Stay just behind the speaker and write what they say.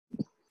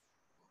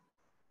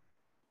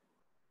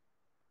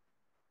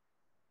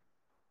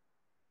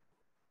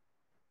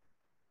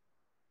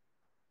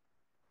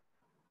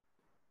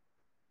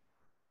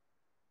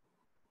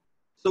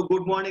So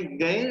good morning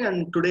again,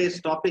 and today's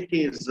topic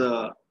is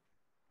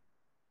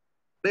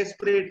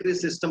respiratory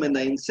system in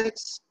the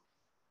insects.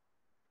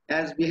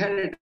 As we had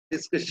a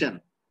discussion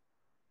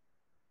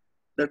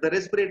that the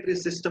respiratory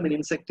system in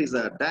insect is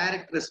a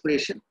direct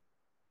respiration.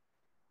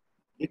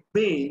 It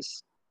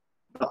means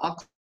the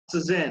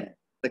oxygen,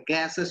 the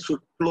gases should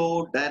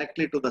flow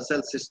directly to the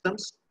cell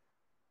systems.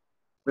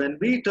 When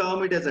we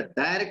term it as a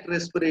direct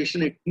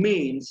respiration, it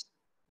means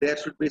there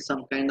should be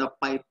some kind of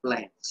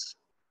pipelines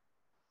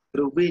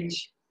through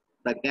which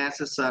the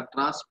gases are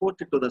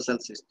transported to the cell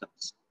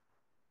systems.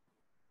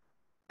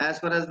 As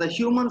far as the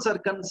humans are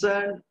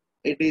concerned,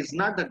 it is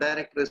not the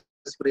direct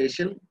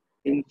respiration.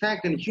 In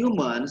fact, in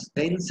humans,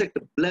 the insect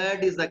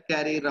blood is the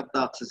carrier of the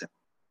oxygen.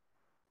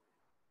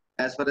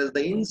 As far as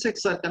the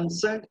insects are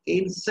concerned,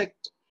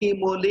 insect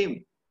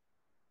hemolymph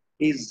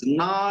is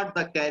not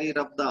the carrier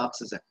of the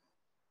oxygen.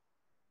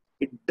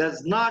 It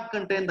does not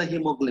contain the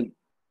hemoglobin.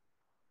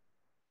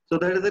 So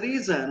that is the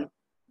reason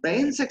the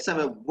insects have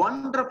a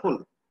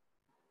wonderful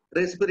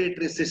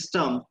respiratory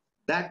system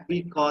that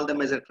we call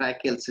them as a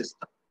tracheal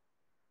system.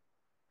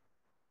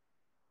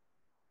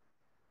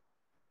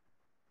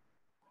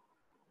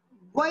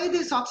 Why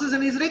this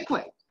oxygen is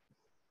required?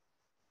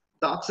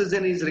 The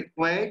oxygen is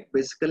required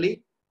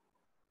basically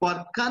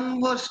for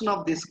conversion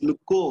of this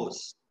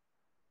glucose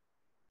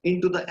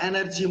into the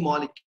energy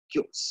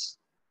molecules.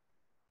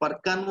 For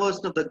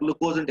conversion of the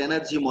glucose into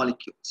energy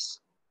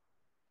molecules.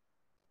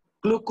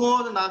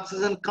 Glucose and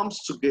oxygen comes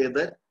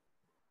together.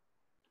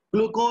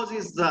 Glucose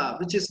is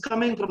which is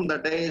coming from the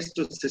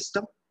digestive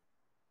system.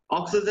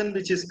 Oxygen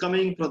which is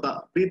coming from the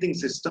breathing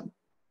system.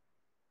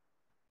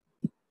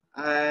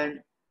 And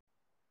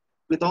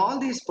with all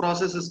these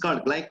processes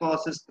called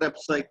glycolysis,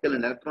 Krebs cycle,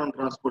 and electron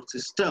transport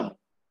system,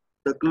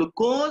 the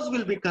glucose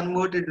will be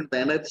converted into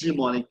energy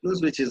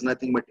molecules, which is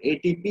nothing but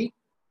ATP,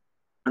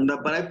 and the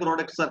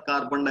byproducts are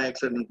carbon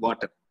dioxide and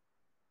water.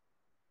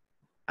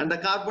 And the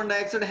carbon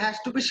dioxide has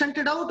to be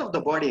shunted out of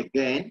the body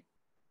again,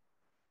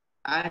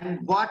 and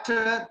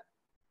water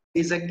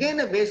is again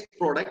a waste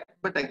product,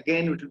 but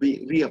again it will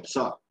be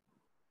reabsorbed.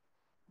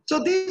 So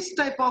this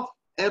type of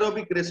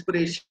aerobic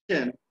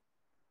respiration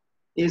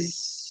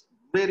is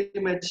very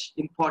much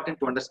important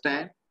to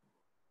understand.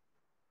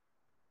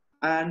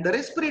 And the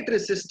respiratory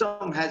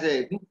system has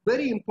a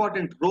very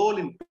important role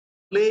in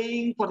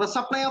playing for the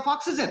supply of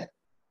oxygen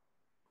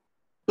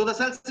to the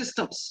cell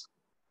systems.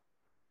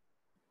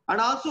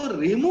 And also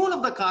removal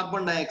of the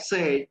carbon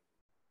dioxide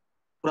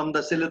from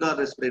the cellular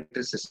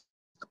respiratory systems.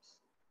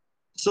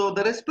 So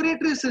the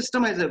respiratory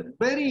system has a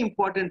very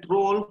important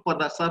role for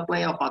the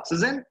supply of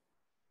oxygen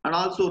and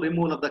also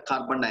removal of the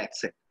carbon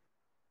dioxide.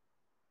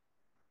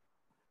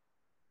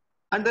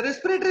 And the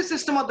respiratory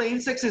system of the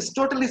insects is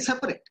totally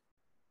separate.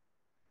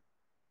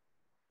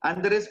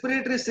 And the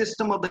respiratory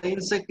system of the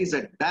insect is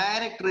a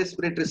direct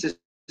respiratory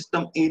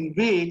system in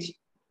which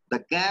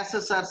the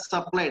gases are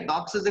supplied, the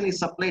oxygen is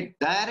supplied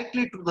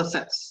directly to the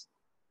cells.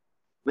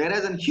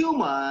 Whereas in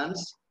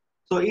humans,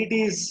 so it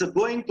is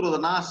going through the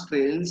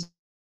nostrils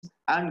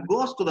and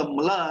goes to the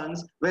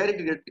lungs where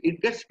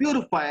it gets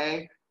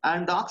purified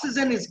and the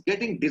oxygen is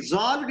getting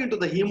dissolved into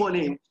the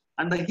hemolymph.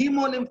 And the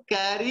hemolymph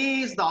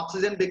carries the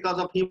oxygen because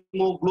of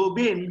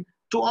hemoglobin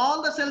to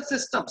all the cell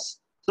systems.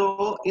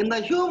 So in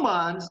the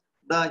humans,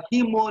 the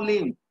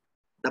hemolymph,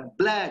 the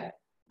blood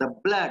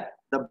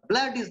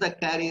is the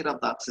carrier of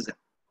the oxygen.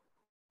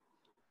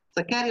 It's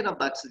the carrier of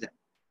the oxygen.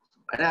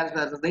 But as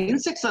far as the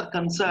insects are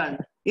concerned,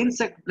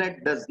 insect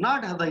blood does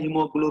not have the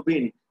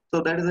hemoglobin.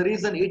 So that is the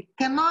reason it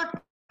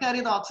cannot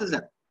carry the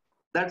oxygen.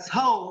 That's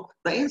how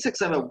the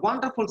insects have a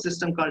wonderful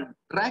system called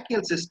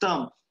tracheal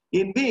system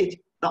in which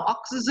the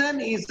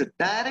oxygen is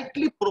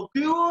directly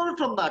procured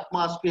from the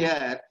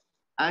atmosphere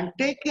and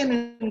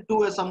taken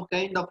into some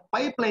kind of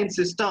pipeline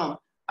system,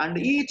 and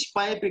each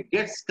pipe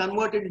gets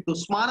converted into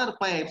smaller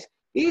pipes.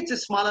 Each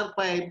smaller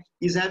pipe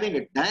is having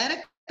a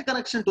direct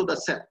connection to the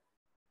cell.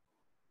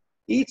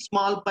 Each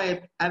small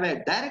pipe have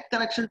a direct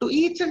connection to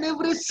each and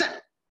every cell.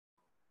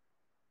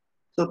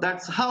 So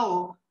that's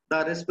how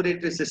the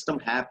respiratory system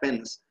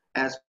happens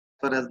as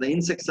far as the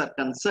insects are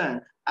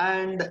concerned,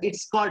 and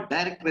it's called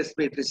direct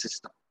respiratory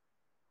system.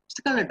 It's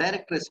called a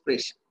direct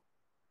respiration.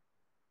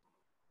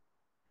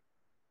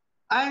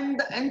 And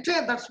the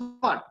entire, that's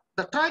what,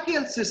 the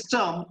tracheal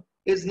system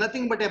is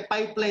nothing but a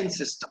pipeline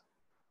system.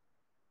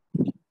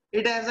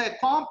 It has a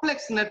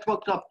complex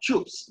network of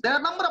tubes. There are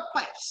a number of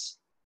pipes.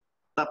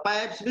 The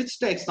pipes which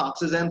takes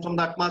oxygen from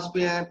the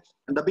atmosphere,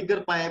 and the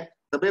bigger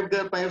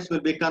pipes will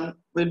be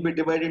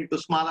divided into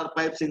smaller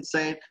pipes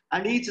inside,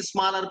 and each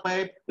smaller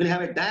pipe will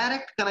have a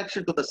direct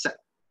connection to the cell.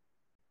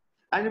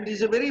 And it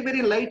is a very,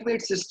 very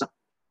lightweight system.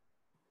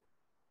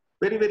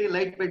 Very, very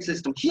lightweight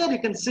system. Here you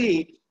can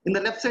see in the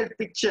left side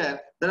picture,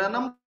 there are a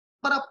number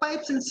of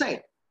pipes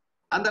inside.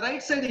 On the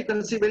right side, you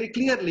can see very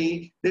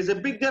clearly, there's a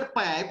bigger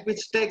pipe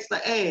which takes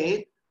the air,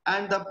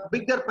 and the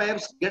bigger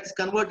pipes gets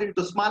converted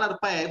into smaller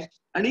pipes,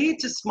 and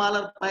each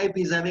smaller pipe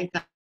is having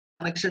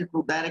connection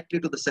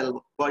directly to the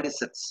cell, body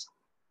cells.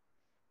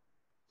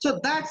 So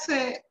that's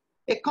a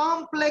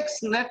complex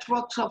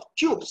network of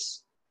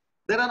tubes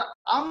There are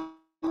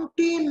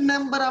umpteen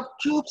number of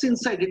tubes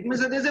inside. It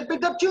means that there's a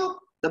bigger tube.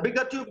 The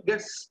bigger tube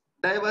gets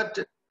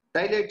diverted,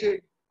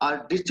 dilated,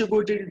 or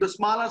distributed into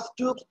smaller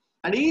tubes,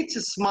 and each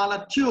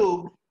smaller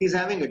tube is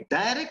having a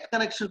direct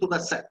connection to the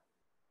cell.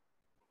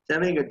 It's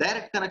having a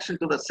direct connection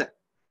to the cell.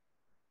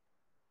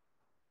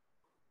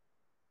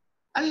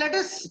 And let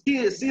us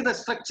see the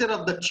structure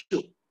of the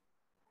tube.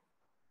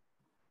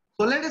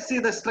 So let us see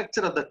the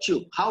structure of the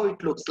tube, how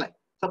it looks like.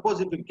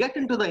 Suppose if you get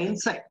into the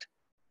insect,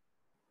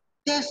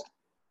 just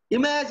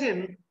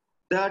imagine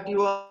that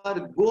you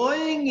are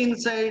going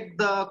inside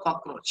the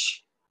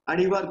cockroach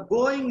and you are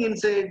going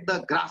inside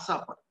the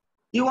grasshopper.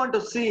 You want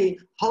to see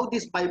how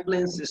this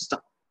pipeline system.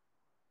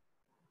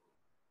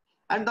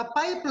 And the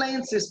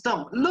pipeline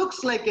system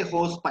looks like a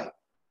hose pipe.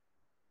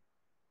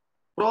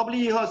 Probably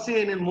you have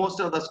seen in most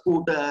of the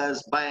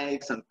scooters,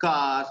 bikes and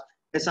cars,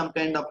 some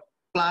kind of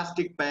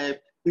plastic pipe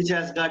which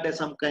has got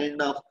some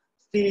kind of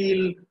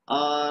steel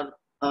or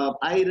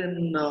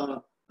iron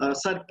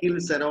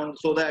circles around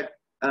so that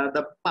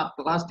the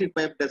plastic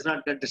pipe does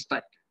not get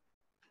distracted.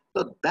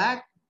 So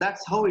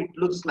that's how it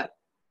looks like.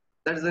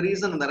 That is the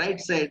reason on the right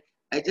side,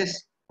 I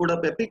just put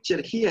up a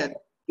picture here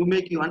to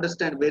make you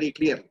understand very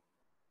clearly.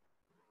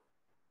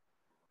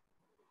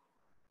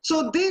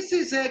 So this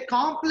is a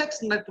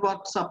complex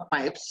network of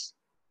pipes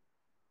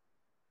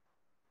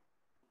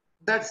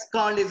that's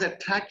called as a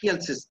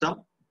tracheal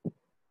system.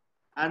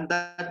 And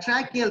the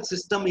tracheal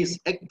system is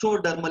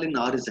ectodermal in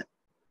origin.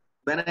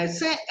 When I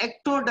say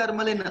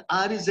ectodermal in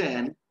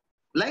origin,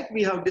 like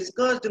we have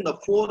discussed in the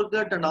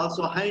foregut and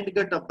also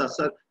hindgut of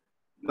the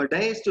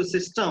digestive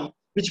system,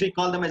 which we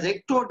call them as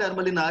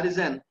ectodermal in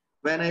origin.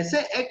 When I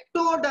say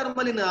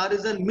ectodermal in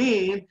origin,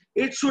 means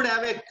it should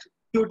have a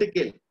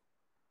cuticle.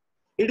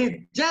 It is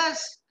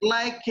just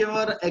like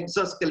your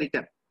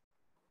exoskeleton.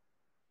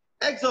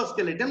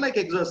 Like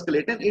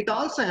exoskeleton, it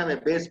also have a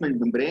basement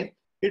membrane.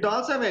 It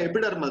also have an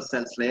epidermal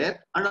cells layer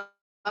and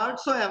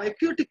also have a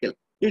cuticle.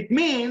 It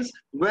means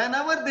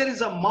whenever there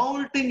is a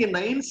molting in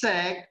the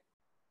insect,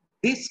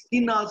 this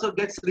skin also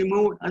gets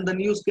removed and the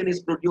new skin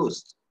is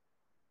produced.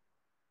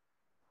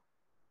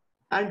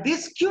 And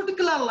this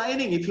cuticular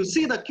lining, if you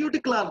see the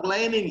cuticular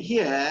lining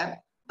here,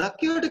 the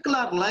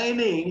cuticular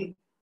lining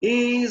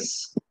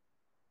appears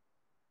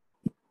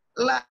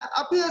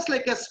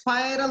like a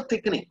spiral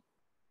thickening.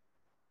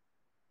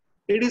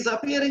 It is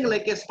appearing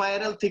like a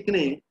spiral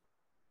thickening,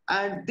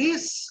 and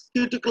this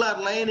cuticular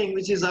lining,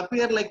 which is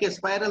appear like a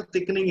spiral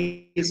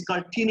thickening, is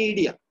called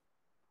ctenidia.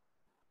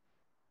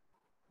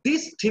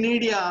 This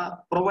ctenidia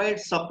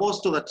provides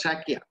support to the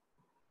trachea.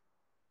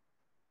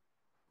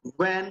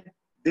 When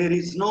there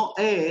is no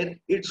air,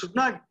 it should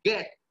not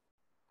get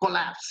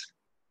collapsed.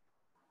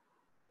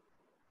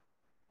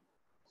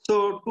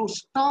 So to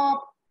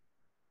stop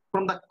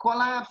from the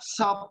collapse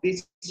of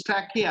this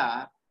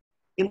trachea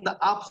in the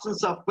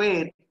absence of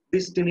air,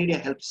 this ctenidia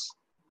helps.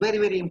 Very,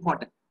 very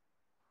important.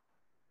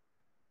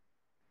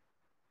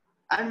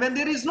 And when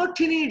there is no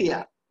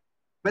ctenidia,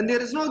 when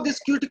there is no this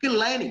cuticle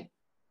lining,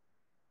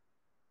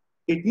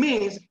 it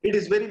means it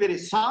is very, very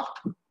soft.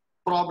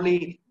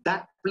 Probably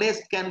that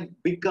place can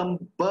become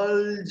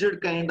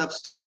bulged kind of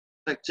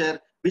structure,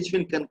 which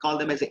we can call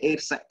them as air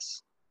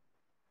sacs.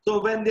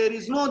 So when there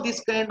is no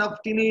this kind of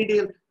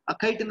ctenidial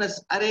chitinous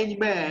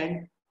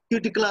arrangement,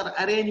 cuticular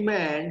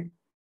arrangement,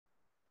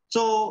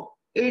 so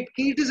it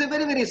is a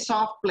very, very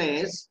soft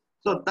place.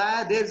 So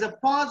that there is a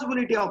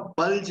possibility of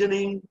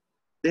bulging,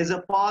 there is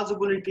a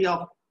possibility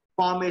of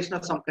formation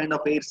of some kind of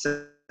air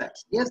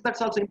sacs. Yes,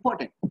 that's also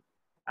important.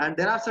 And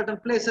there are certain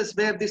places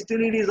where this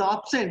ctenidia is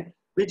absent,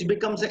 which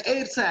becomes an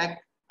air sac,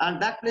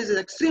 and that place is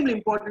extremely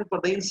important for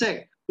the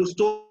insect to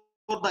store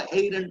the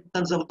air and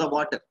conserve the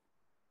water.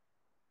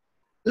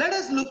 Let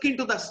us look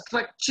into the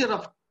structure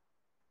of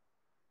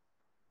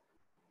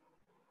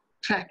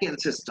tracheal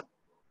system.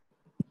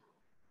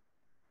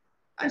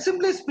 And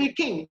simply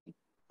speaking,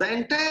 the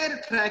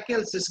entire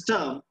tracheal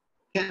system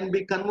can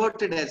be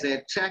converted as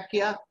a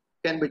trachea,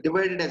 can be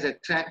divided as a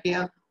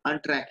trachea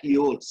and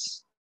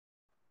tracheoles.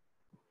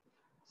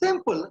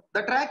 Simple,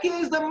 the trachea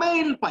is the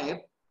main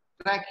pipe,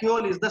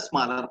 tracheole is the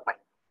smaller pipe.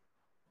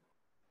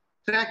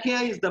 Trachea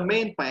is the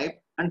main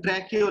pipe and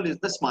tracheole is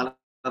the smaller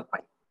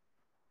pipe.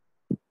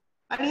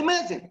 And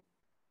imagine,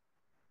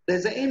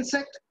 there's an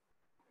insect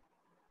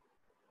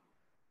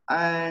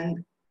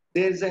and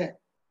there's a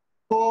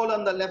hole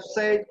on the left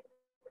side,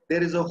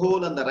 there is a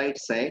hole on the right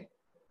side.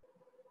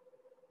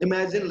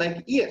 Imagine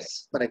like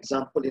ears, for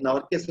example, in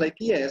our case like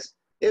ears,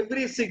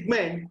 every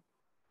segment,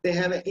 they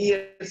have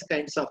ears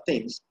kinds of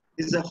things.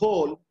 This is a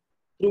hole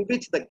through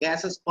which the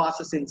gases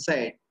passes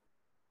inside,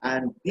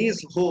 and these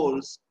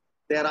holes,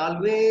 they are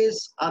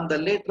always on the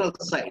lateral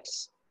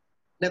sides,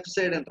 left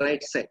side and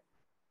right side.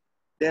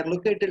 They are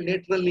located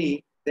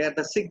laterally, they are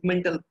the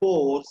segmental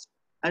pores,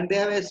 and they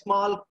have a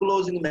small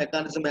closing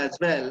mechanism as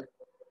well,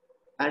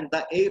 and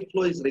the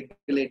airflow is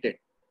regulated.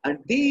 And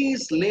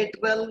these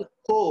lateral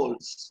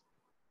holes,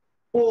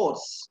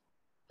 pores,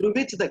 through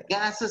which the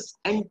gases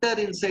enter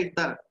inside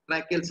the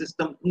tracheal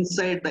system,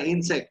 inside the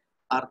insect,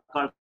 are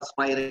called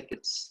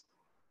spiracles.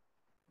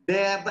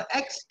 They are the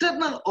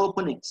external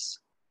openings.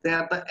 They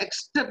are the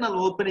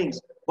external openings,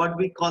 what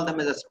we call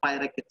them as a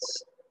spiracles.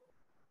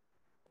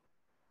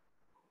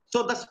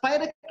 So the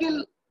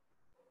spiracle,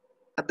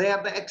 they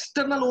are the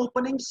external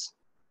openings.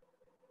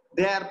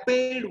 They are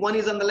paired, one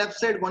is on the left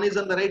side, one is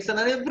on the right side,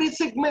 on every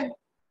segment.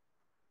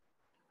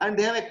 And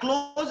they have a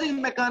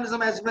closing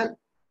mechanism as well.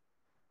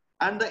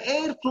 And the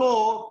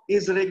airflow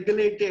is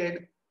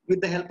regulated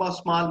with the help of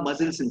small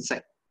muscles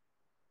inside.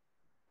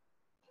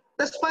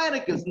 The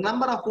spiracles,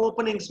 number of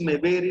openings may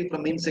vary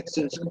from insect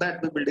to insect,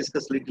 that we will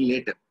discuss a little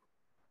later.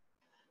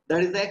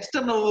 That is the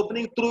external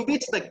opening through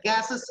which the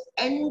gases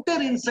enter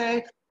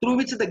inside, through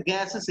which the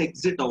gases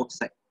exit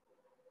outside.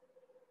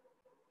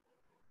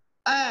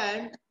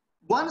 And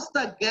once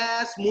the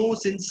gas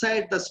moves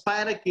inside the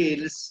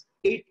spiracles,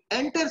 it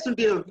enters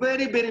into a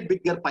very, very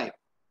bigger pipe.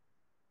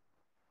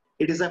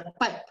 It is a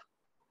pipe.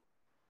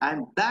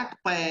 And that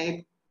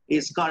pipe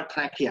is called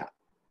trachea.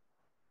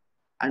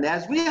 And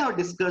as we have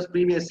discussed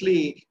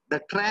previously,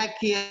 the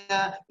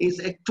trachea is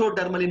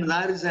ectodermal in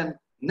origin.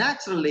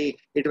 Naturally,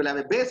 it will have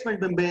a basement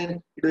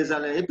membrane, it will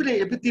have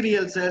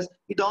epithelial cells,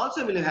 it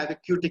also will have a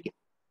cuticle.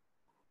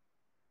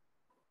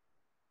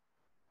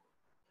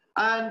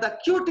 And the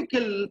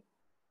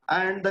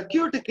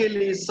cuticle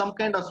is some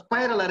kind of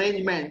spiral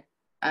arrangement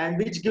and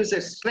which gives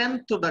a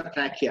strength to the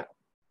trachea.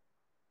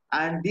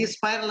 And this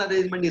spiral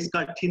arrangement is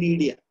called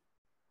ctenidia.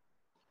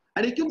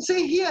 And you can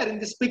see here in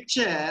this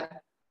picture,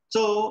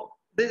 so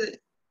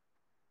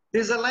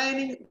there's a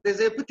lining,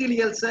 there's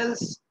epithelial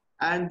cells,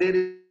 and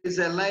there is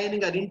a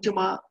lining or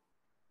intima,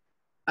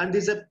 and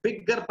there's a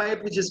bigger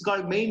pipe which is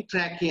called main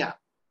trachea.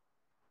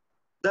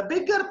 The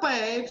bigger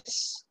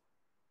pipes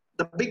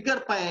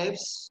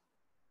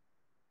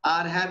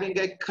are having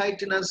a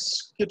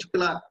chitinous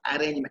cuticular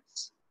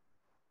arrangements,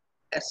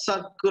 a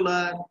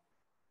circular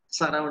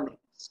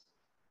surroundings,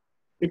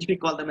 which we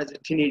call them as a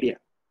ctenidia.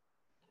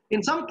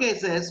 In some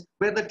cases,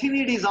 where the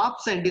ctenidia is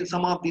absent in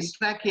some of these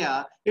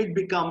trachea, it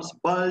becomes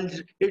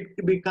bulged, it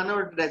can be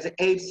converted as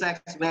air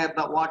sacs where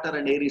the water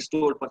and air is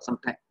stored for some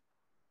time.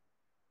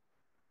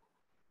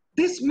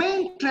 This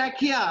main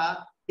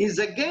trachea is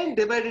again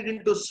divided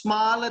into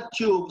smaller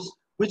tubes,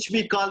 which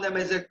we call them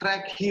as a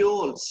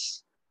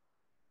tracheoles.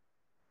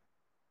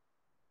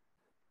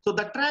 So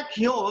the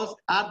tracheoles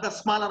are the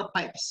smaller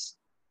pipes.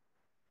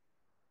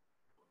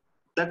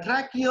 The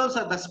tracheoles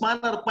are the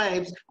smaller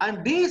pipes,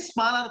 and these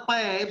smaller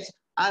pipes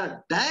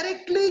are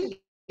directly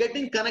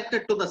getting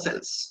connected to the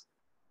cells.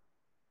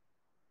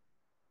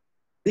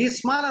 These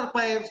smaller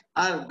pipes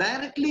are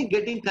directly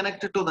getting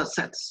connected to the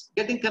cells,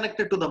 getting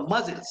connected to the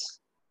muscles.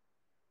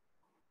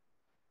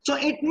 So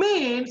it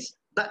means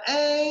the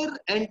air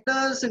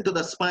enters into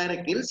the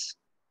spiracles,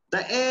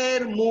 the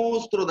air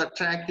moves through the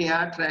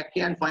trachea,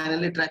 and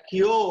finally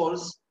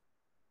tracheoles,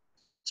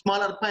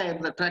 smaller pipe,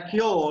 the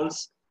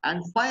tracheoles, and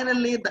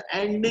finally the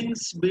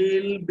endings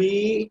will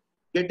be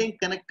getting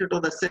connected to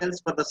the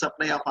cells for the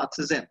supply of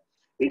oxygen.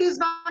 It is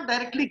not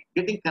directly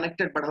getting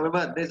connected, but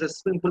however, there is a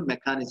simple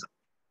mechanism.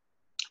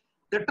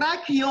 The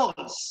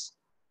tracheoles,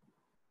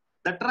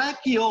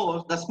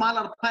 the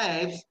smaller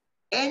pipes,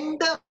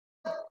 end up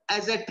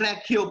as a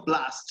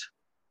tracheoblast.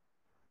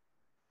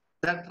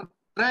 The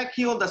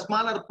tracheole, the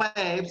smaller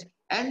pipes,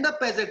 end up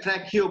as a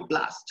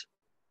tracheoblast.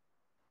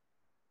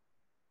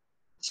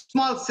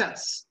 Small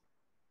cells.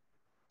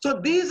 So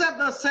these are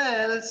the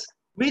cells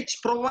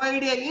which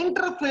provide an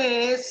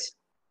interface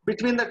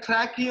between the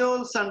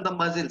tracheoles and the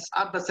muscles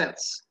or the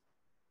cells.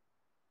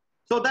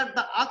 So that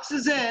the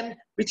oxygen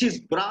which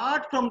is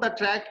brought from the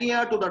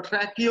trachea to the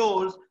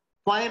tracheoles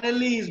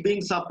finally is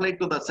being supplied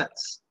to the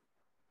cells.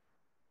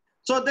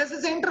 So this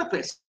is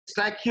interface.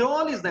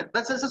 Tracheole is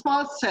that's a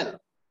small cell.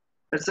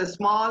 It's a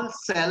small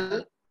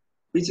cell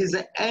which is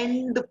the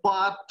end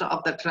part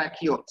of the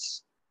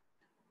tracheoles.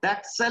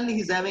 That cell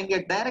is having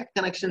a direct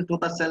connection to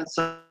the cells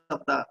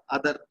of the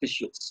other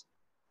tissues,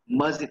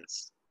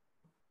 muscles.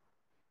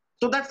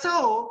 So that's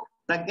how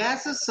the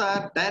gases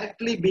are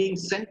directly being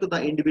sent to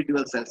the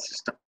individual cell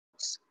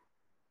systems.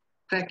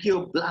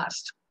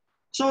 Tracheoblast.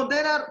 So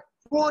there are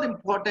four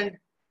important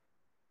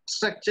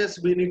structures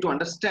we need to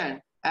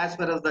understand as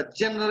far as the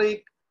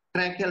generic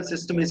tracheal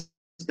system is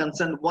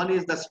concerned. One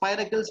is the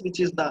spiracles, which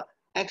is the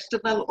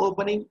external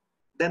opening.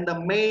 Then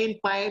the main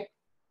pipe,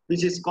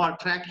 which is called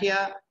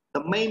trachea.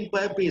 The main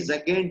pipe is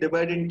again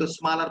divided into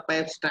smaller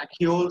pipes,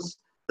 tracheoles.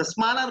 The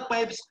smaller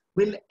pipes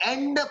will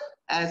end up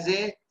as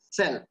a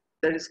cell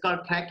that is called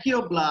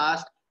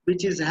tracheoblast,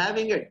 which is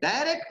having a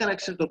direct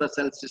connection to the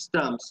cell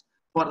systems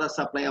for the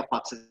supply of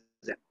oxygen.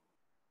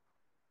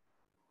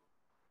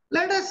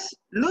 Let us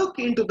look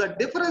into the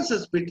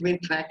differences between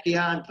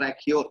trachea and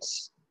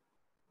tracheoles.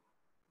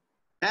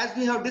 As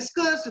we have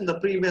discussed in the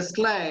previous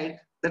slide,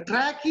 the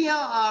trachea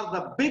are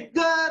the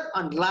bigger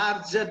and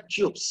larger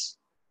tubes.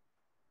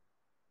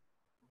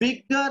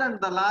 Bigger and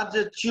the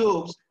larger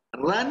tubes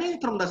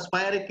running from the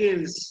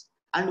spiracles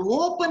and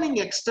opening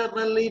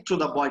externally to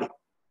the body.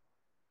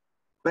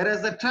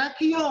 Whereas the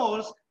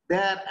tracheoles, they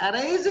are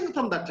arising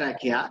from the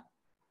trachea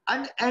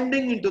and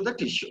ending into the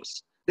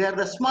tissues. They are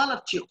the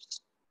smaller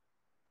tubes.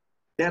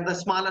 They are the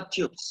smaller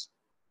tubes.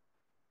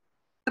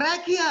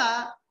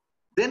 Trachea,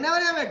 they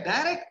never have a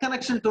direct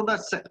connection to the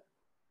cell.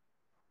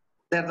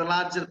 They are the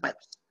larger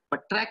pipes.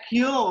 But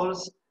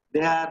tracheoles,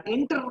 they are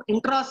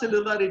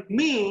intracellular. It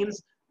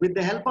means with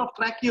the help of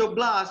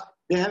tracheoblast,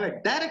 they have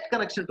a direct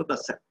connection to the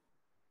cell.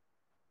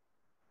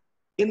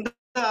 In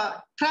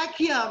the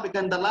trachea,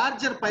 become the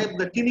larger pipe,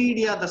 the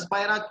cnidia, the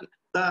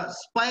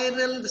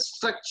spiral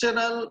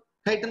structural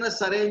chitinous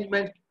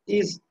arrangement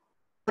is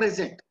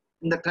present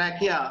in the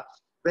trachea,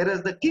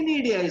 whereas the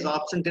cnidia is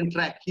absent in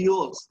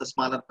tracheoles, the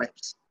smaller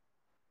pipes.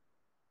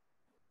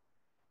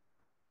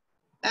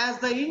 As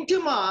the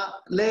intima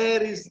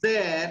layer is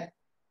there,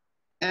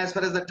 as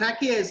far as the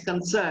trachea is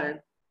concerned,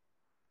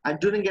 and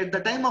during at the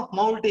time of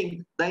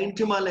molting, the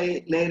intima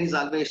layer is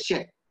always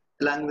shed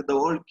along with the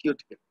old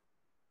cuticle,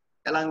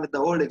 along with the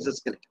old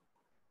exoskeleton.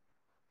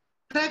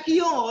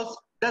 Tracheoles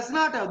does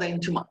not have the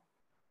intima.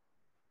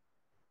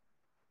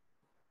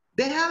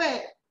 They have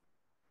a,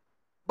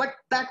 but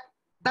that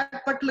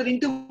particular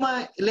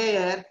intima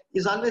layer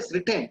is always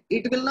retained.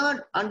 It will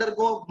not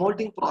undergo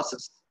molting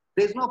process.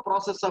 There is no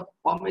process of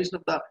formation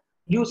of the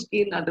new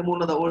skin and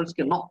removal of the old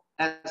skin. No,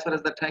 as far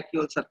as the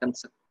tracheoles are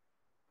concerned.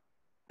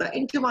 The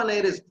intima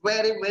layer is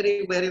very,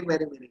 very, very,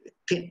 very, very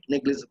thin,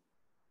 negligible.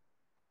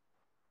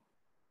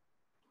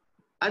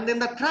 And in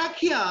the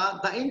trachea,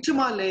 the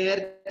intima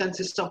layer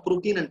consists of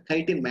protein and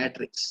chitin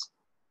matrix.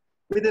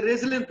 With the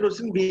resilient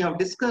protein, we have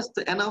discussed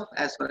enough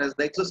as far as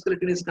the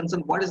exoskeleton is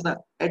concerned. What is the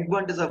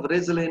advantage of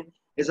resilient?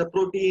 Is a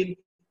protein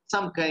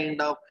some kind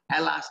of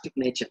elastic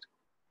nature.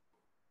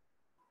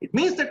 It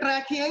means the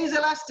trachea is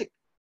elastic.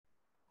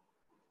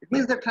 It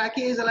means the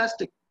trachea is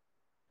elastic.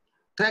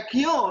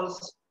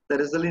 Tracheoles, the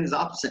resilient is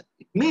absent.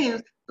 It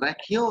means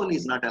tracheole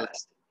is not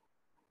elastic.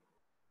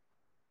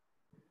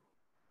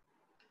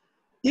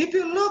 If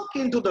you look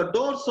into the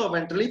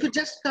dorsoventrally, if you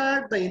just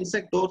cut the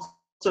insect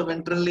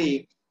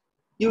dorsoventrally,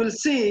 you will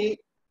see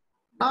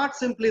not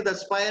simply the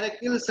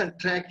spiracles and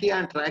trachea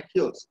and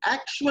tracheoles.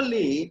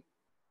 Actually,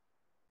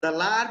 the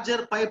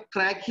larger pipe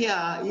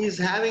trachea is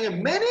having a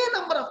many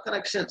number of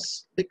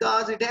connections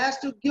because it has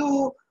to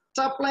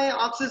supply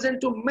oxygen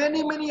to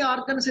many, many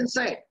organs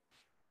inside.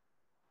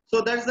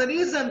 So that's the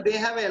reason they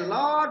have a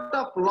lot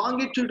of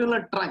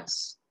longitudinal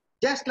trunks,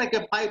 just like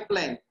a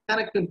pipeline,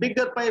 connecting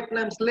bigger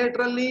pipelines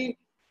laterally,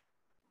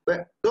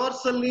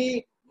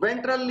 dorsally,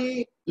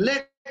 ventrally,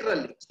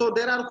 laterally. So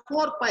there are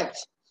 4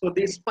 pipes. So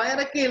these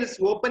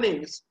spiracles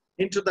openings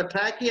into the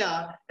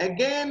trachea,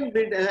 again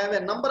we have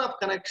a number of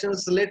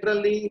connections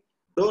laterally,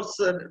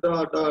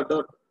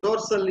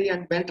 dorsally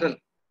and ventrally.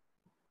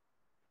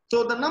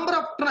 So the number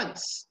of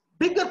trunks,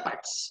 bigger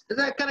pipes,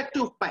 the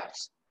connective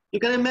pipes. You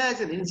can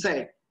imagine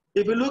inside.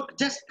 If you look,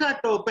 just cut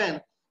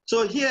open.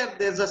 So here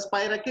there's a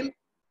spiracle.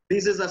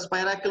 This is a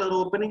spiracular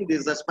opening.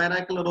 This is a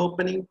spiracular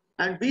opening,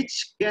 and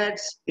which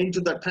gets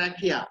into the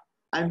trachea.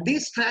 And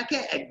this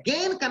trachea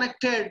again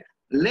connected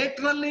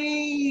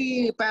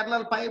laterally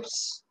parallel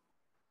pipes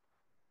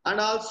and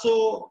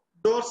also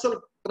dorsal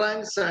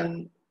trunks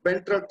and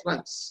ventral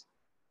trunks.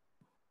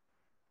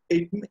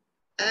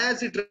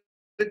 As it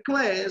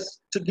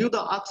requires to give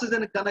the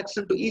oxygen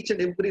connection to each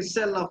and every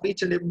cell of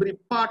each and every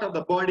part of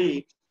the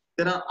body,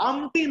 there are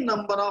umpteen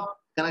number of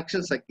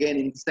connections again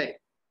inside.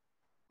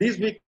 These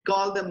we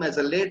call them as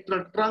a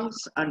lateral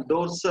trunks and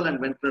dorsal and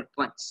ventral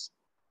trunks.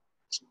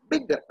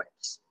 Bigger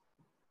pipes.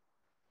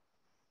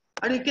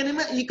 And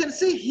you can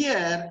see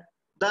here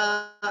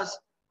the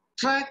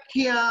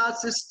trachea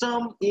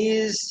system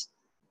is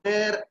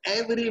there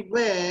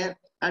everywhere,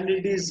 and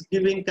it is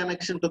giving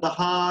connection to the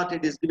heart,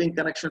 it is giving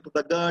connection to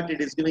the gut,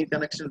 it is giving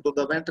connection to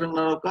the ventral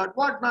nerve cord,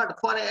 whatnot,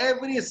 for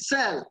every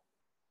cell.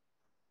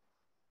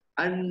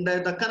 And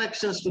the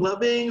connections to the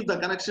wings, the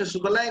connections to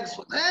the legs,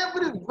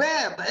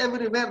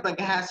 everywhere the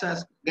gas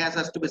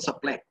has to be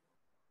supplied.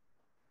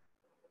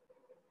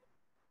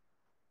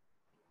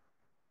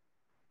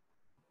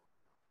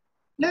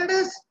 Let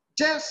us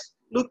just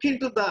look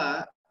into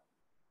the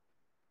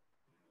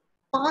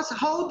past,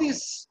 how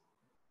this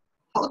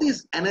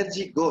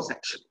energy goes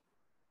actually.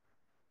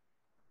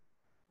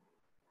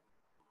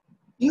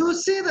 You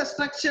see the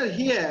structure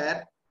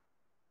here,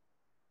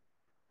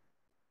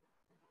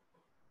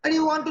 and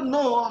you want to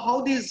know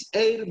how this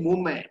air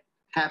movement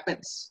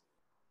happens.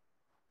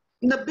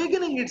 In the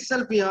beginning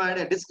itself, we had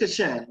a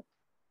discussion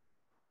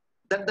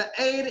that the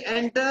air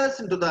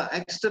enters into the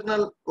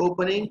external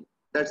opening,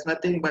 that's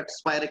nothing but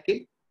spiracle,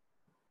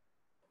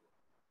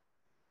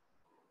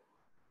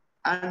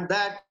 and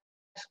that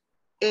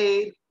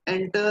air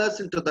enters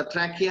into the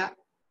trachea,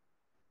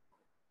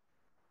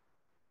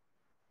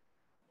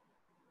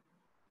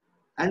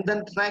 and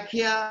then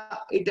trachea,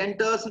 it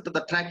enters into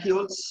the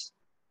tracheoles,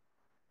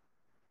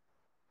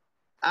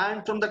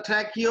 and from the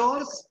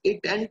tracheoles, it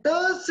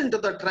enters into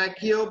the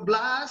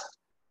tracheoblast,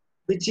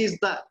 which is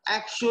the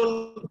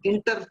actual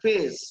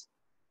interface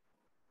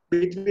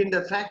between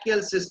the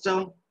tracheal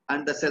system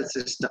and the cell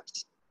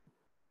systems.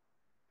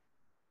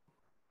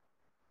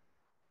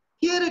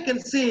 Here you can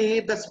see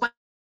the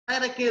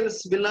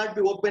spiracles will not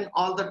be open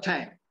all the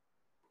time.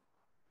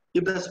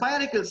 If the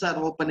spiracles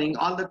are opening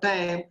all the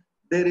time,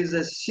 there is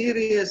a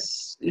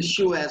serious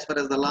issue as far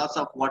as the loss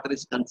of water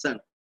is concerned.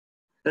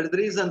 That is the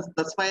reason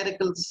the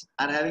spiracles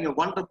are having a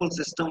wonderful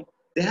system.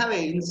 They have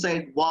a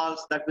inside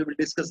walls that we will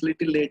discuss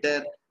little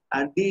later,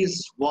 and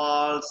these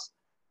walls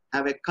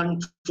have a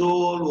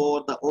control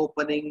over the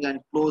opening and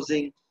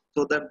closing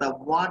so that the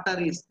water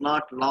is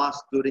not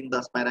lost during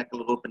the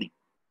spiracle opening.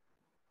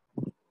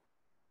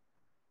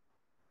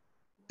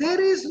 There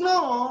is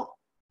no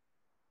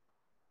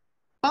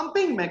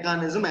pumping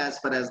mechanism as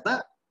far as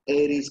the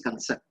air is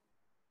concerned.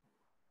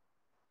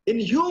 In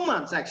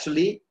humans,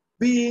 actually,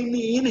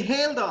 we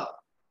inhale the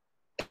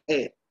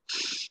air.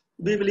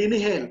 We will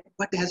inhale,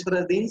 but as far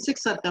as the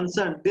insects are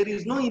concerned, there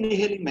is no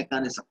inhaling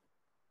mechanism.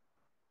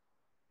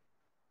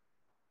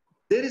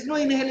 There is no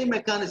inhaling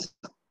mechanism.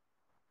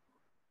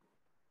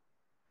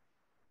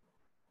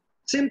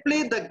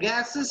 Simply the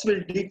gases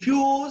will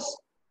diffuse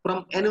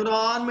from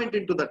environment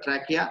into the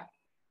trachea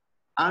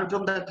and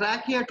from the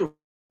trachea to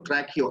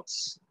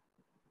tracheoles.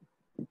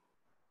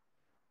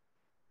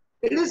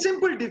 It is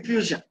simple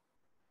diffusion.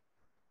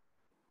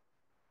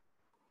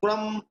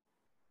 From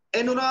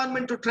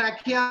environment to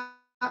trachea,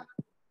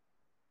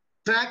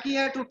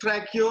 trachea to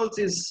tracheoles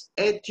is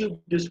air tube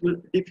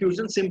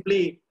diffusion.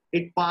 Simply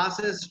it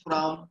passes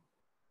from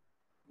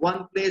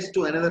one place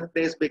to another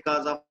place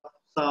because of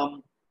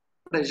some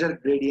pressure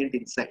gradient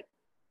inside,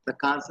 the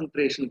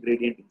concentration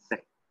gradient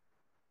inside.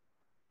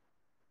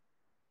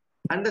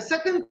 And the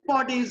second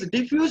part is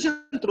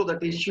diffusion through the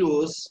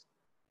tissues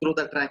through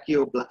the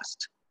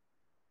tracheoblast.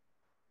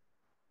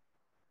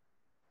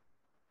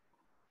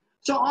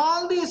 So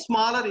all these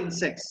smaller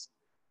insects,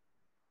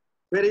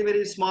 very,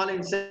 very small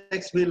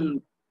insects will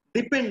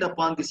depend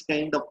upon this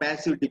kind of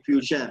passive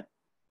diffusion.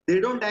 They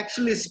don't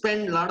actually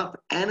spend a lot of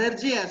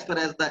energy as far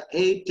as the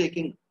air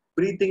taking,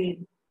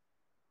 breathing,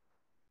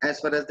 as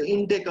far as the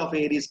intake of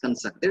air is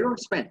concerned. They don't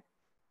spend.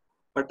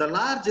 But the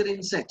larger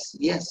insects,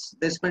 yes,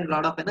 they spend a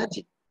lot of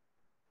energy.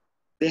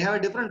 They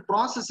have different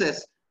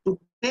processes to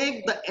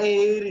take the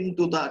air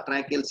into the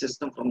tracheal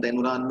system from the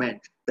environment.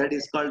 That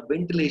is called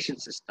ventilation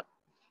system.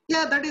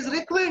 Yeah, that is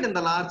required in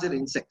the larger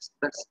insects.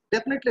 That's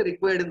definitely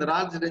required in the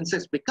larger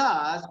insects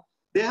because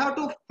they have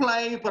to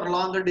fly for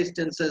longer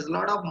distances, a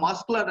lot of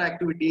muscular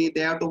activity,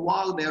 they have to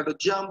walk, they have to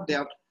jump, they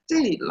have to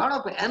see, a lot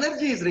of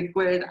energy is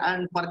required,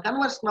 and for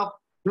conversion of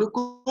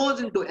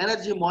glucose into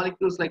energy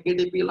molecules like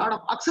ATP, a lot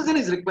of oxygen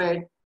is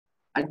required,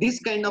 and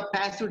this kind of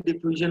passive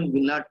diffusion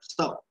will not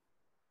serve.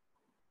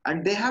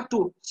 And they have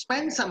to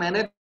spend some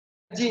energy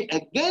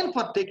again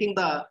for taking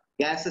the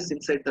gases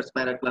inside the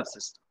spiracular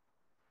system.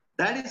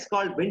 That is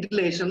called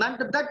ventilation, and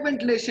that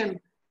ventilation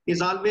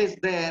is always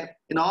there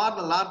in all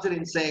the larger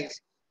insects.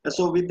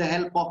 So with the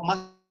help of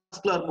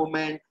muscular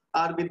movement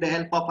or with the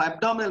help of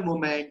abdominal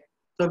movement,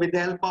 so with the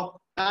help of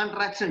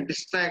contraction,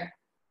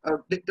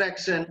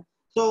 retraction,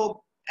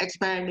 so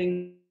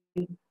expanding,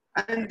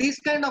 and these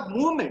kind of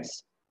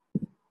movements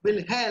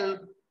will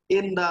help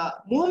in the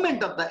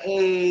movement of the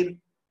air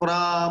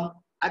from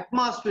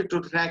atmosphere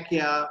to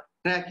trachea,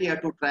 trachea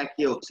to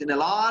tracheoles in a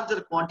larger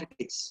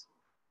quantities,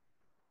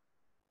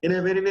 in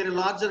a very, very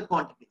larger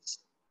quantities.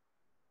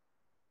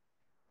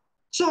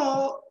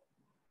 So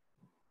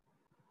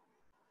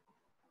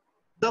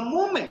the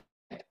movement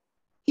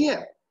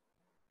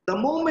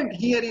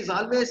here is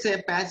always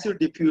a passive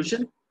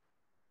diffusion.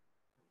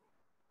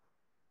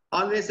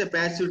 Always a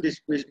passive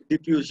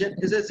diffusion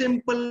is a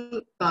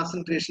simple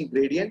concentration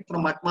gradient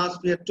from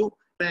atmosphere to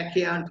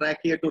trachea and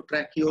trachea to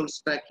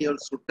tracheoles,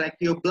 tracheoles to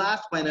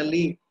tracheoblast,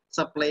 finally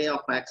supply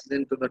of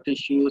oxygen to the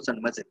tissues and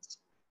muscles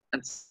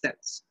and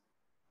cells.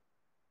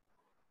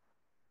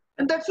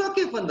 And that's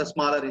okay for the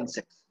smaller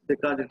insects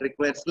because it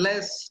requires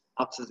less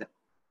oxygen.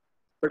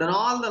 But in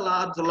all the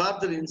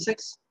larger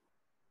insects,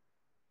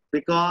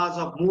 because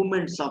of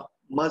movements of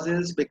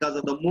muscles, because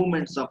of the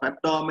movements of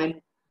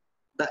abdomen,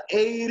 the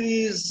air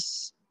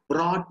is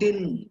brought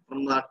in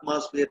from the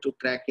atmosphere to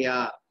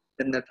trachea,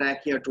 then the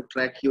trachea to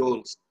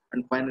tracheoles,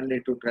 and finally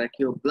to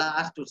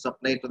tracheoblast to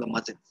supply to the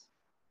muscles.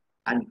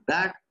 And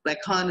that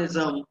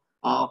mechanism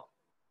of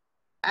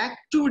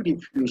active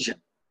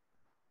diffusion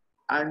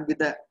and with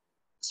the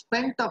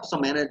spent of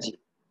some energy,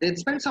 they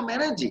spend some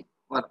energy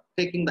for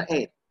taking the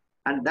air,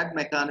 and that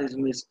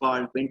mechanism is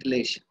called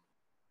ventilation.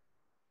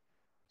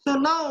 So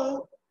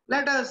now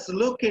let us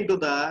look into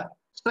the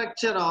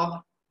structure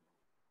of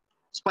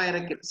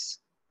spiracles.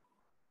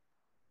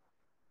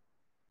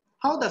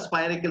 How the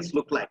spiracles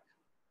look like?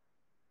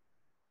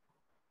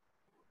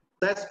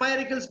 The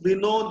spiracles, we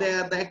know they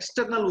are the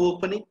external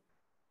opening.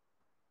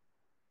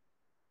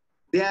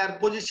 They are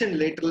positioned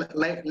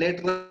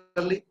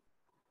laterally.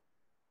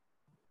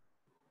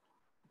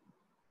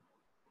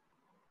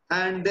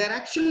 And they're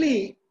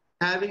actually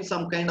having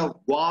some kind of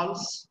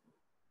walls,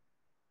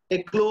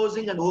 a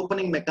closing and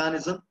opening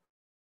mechanism.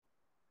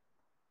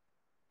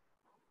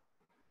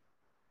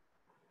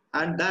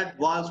 And that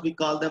walls, we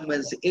call them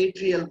as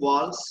atrial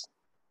walls.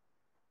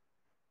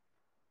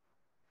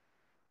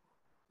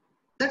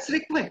 That's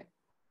required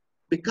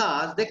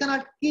because they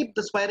cannot keep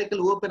the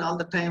spiracle open all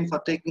the time for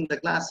taking the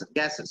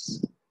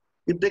gases.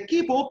 If they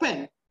keep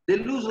open, they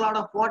lose a lot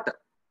of water.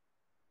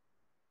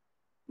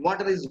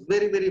 Water is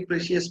very, very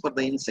precious for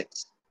the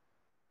insects.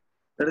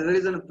 That is the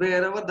reason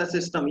wherever the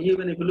system,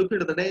 even if you look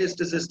into the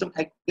digestive system,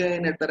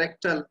 again at the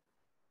rectal,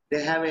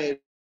 they have a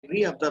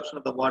reabsorption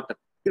of the water.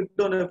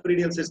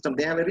 Cryptonephridial system,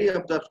 they have a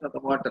reabsorption of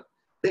the water.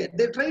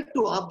 They try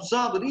to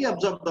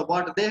reabsorb the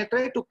water. They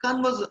try to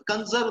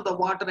conserve the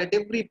water at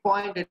every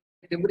point, at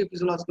every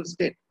physiological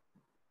state.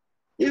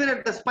 Even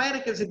at the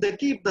spiracles, if they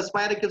keep the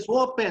spiracles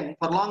open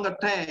for longer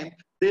time,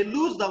 they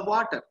lose the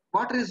water.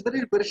 Water is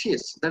very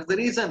precious. That's the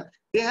reason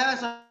they have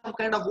some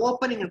kind of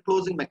opening and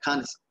closing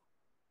mechanism.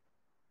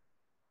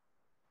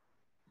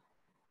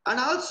 And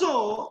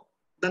also,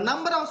 the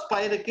number of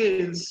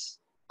spiracles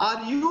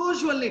are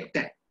usually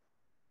 10.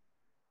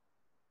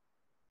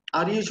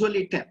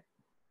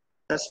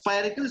 The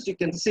spiracles you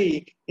can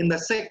see in the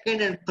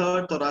second and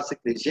third thoracic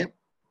region,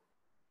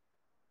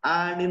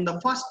 and in the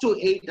first to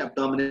 8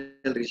 abdominal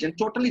region,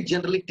 totally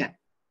generally 10.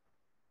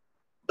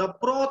 The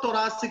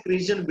prothoracic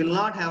region will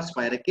not have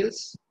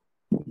spiracles.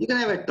 You can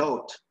have a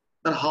doubt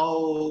that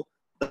how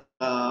the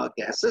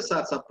gases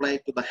are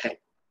supplied to the head.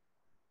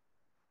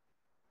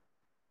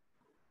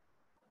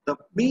 The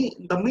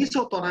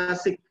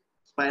mesothoracic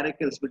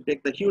spiracles will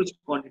take the huge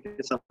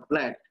quantities of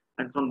blood,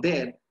 and from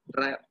there,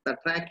 the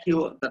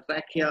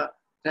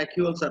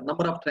tracheals, a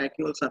number of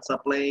tracheals are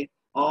supplying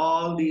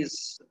all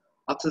these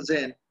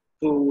oxygen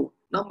to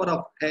number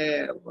of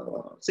hair,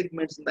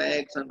 segments in the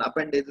eggs and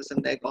appendages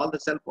in the egg, all the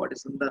cell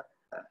bodies in the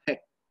head.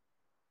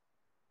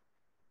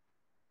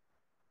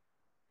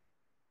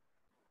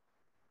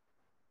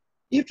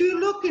 If you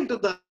look into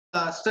the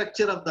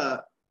structure of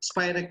the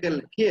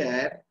spiracle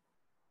here,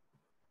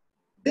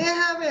 they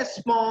have a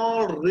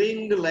small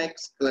ring-like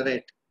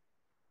scleret,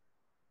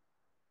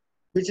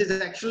 which is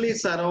actually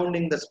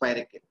surrounding the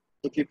spiracle.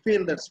 If you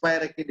feel that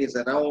spiracle is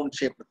a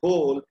round-shaped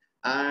hole,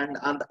 and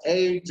on the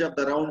edge of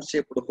the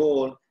round-shaped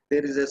hole,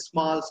 there is a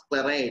small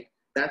scleret.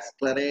 That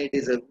scleret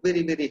is a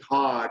very, very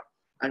hard,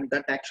 and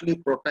that actually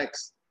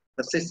protects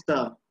the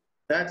system.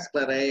 That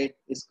scleret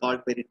is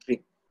called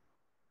peritoneum.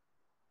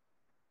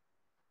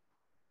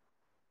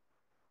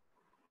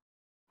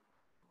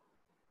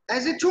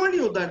 As I told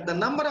you that the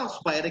number of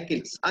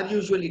spiracles are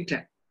usually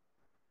 10.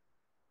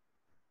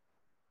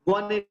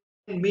 One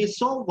in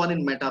meso, one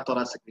in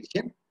metathoracic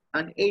region,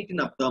 and 8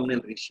 in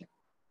abdominal region.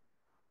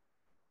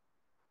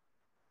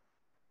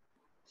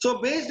 So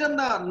based on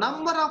the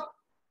number of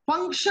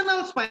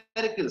functional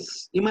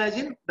spiracles,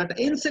 imagine that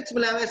insects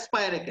will have a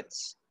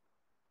spiracles.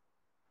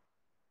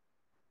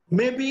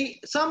 Maybe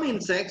some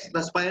insects, the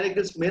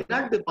spiracles may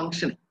not be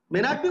functioning,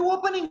 may not be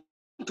opening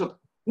to,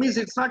 means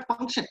it's not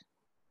functioning.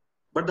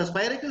 But the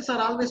spiracles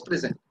are always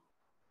present.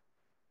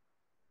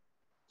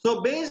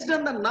 So based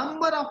on the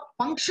number of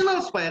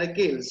functional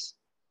spiracles,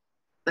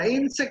 the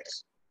insect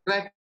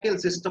tracheal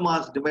system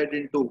is divided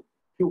into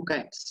few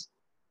kinds.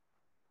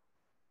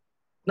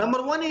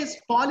 Number one is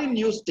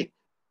polynucleatic.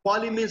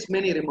 Poly means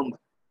many, remember.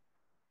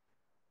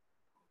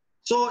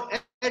 So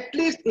at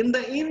least in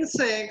the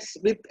insects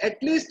with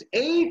at least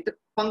 8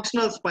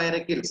 functional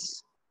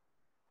spiracles.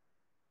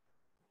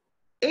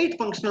 8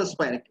 functional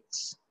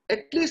spiracles.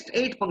 At least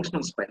 8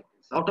 functional spiracles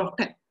out of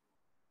 10.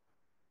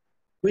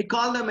 We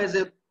call them as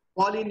a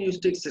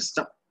polynucleatic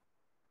system.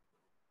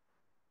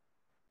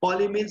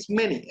 Poly means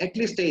many, at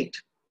least 8.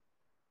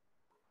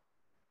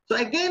 So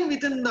again,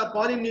 within the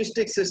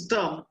polynucleatic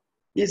system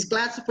is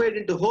classified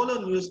into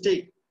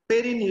holonucleatic,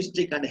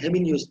 perinucleatic, and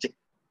heminucleatic.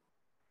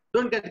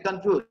 Don't get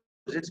confused.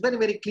 It's very,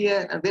 very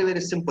clear and very,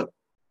 very simple.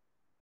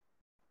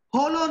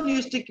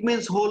 Holonucleatic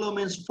means holo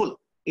means full.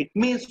 It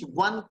means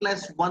 1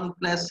 plus 1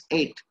 plus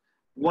 8.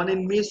 1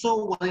 in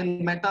meso, 1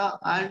 in meta,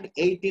 and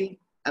 8 in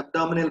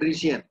abdominal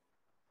region.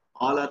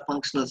 All are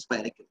functional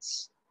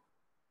spiracles.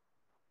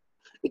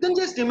 You can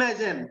just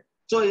imagine.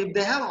 So if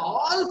they have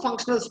all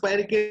functional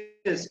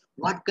spiracles,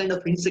 what kind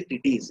of insect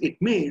it is? It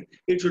means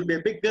it should be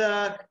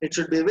bigger, it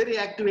should be a very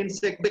active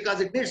insect because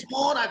it needs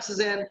more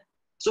oxygen.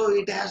 So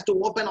it has to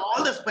open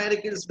all the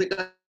spiracles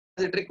because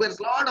it requires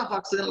a lot of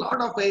oxygen, a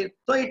lot of air.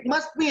 So it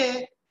must be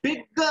a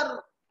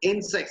bigger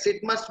insects.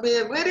 It must be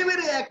a very,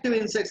 very active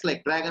insects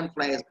like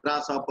dragonflies,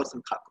 grasshoppers,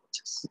 and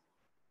cockroaches.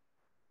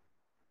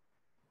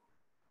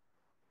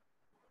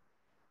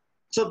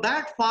 So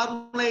that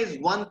formula is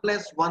 1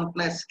 plus 1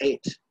 plus 8.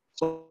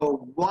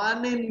 So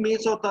 1 in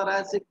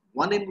mesothoracic,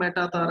 1 in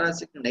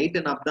metathoracic, and 8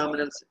 in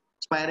abdominal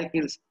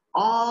spiracles.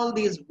 All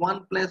these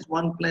 1 plus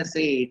 1 plus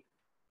 8,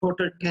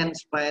 total 10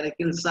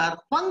 spiracles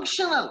are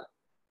functional.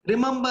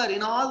 Remember,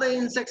 in all the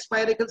insects,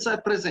 spiracles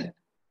are present.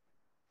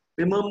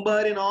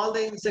 Remember, in all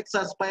the insects,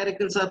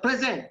 spiracles are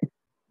present,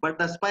 but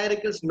the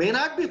spiracles may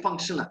not be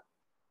functional.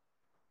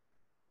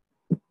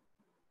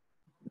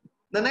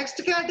 The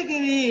next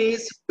category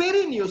is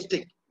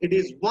perinucleatic. It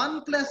is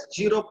 1 plus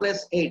 0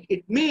 plus 8.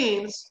 It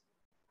means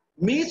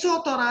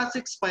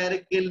mesothoracic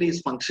spiracle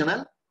is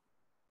functional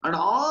and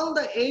all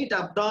the 8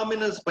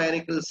 abdominal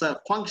spiracles are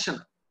functional.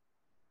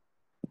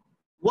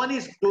 One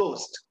is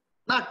closed,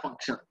 not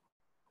functional.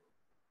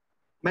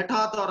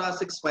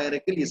 Metathoracic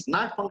spiracle is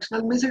not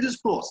functional, means it is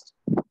closed.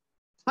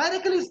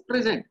 Spiracle is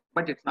present,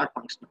 but it's not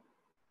functional.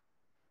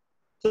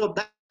 So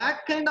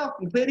that kind of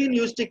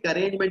peri-neustic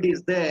arrangement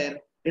is there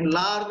in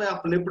larvae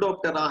of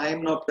Lepidoptera,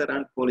 Hymenoptera,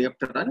 and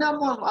Coleoptera, and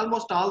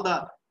almost all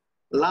the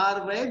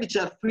larvae which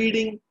are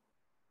feeding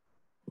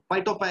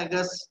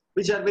phytophagus,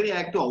 which are very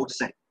active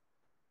outside.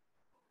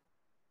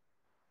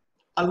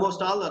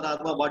 Almost all the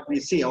larvae what we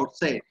see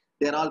outside,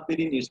 they are all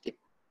peri-neustic.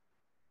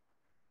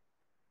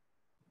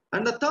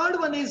 And the third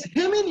one is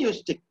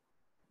hemineustic.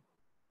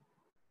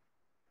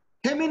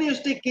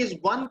 Hemineustic is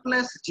 1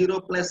 plus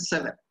 0 plus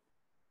 7.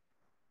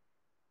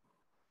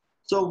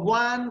 So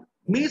one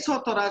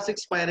mesothoracic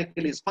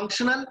spiracle is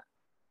functional,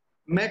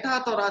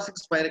 metathoracic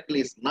spiracle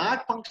is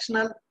not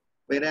functional,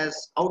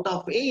 whereas out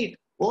of 8,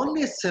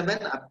 only 7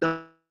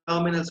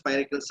 abdominal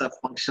spiracles are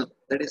functional.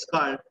 That is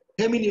called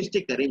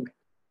hemineustic arrangement.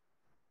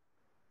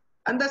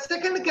 And the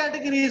second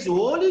category is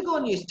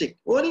oligoneustic.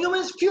 Oligo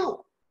means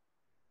few.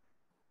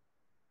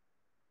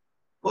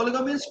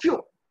 Oligo means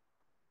few.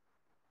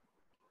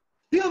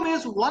 Few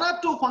means 1 or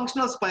 2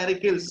 functional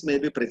spiracles may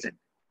be present.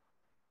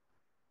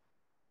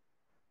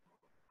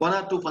 1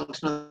 or 2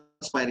 functional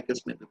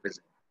spiracles may be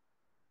present.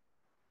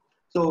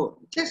 So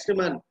just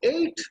remember,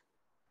 8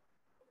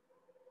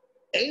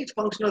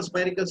 functional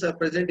spiracles are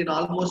present in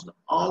almost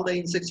all the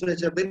insects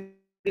which are very,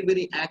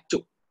 very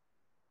active.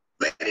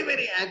 Very,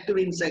 very active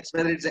insects,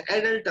 whether it's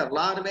adult or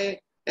larvae,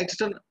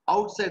 external,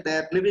 outside, they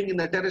are living in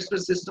the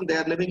terrestrial system, they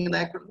are living in the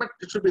active, but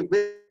it should be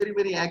very,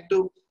 very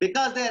active.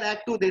 Because they are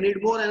active, they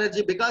need more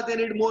energy. Because they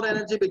need more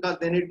energy, because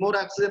they need more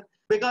oxygen.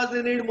 Because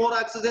they need more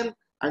oxygen,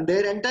 and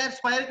their entire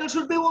spiracle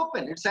should be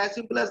open. It's as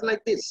simple as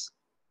like this.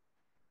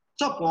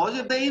 Suppose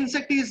if the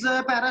insect is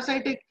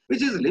parasitic,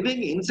 which is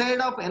living inside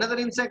of another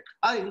insect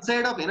or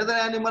inside of another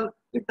animal,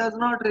 it does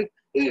not,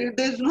 there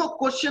is no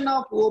question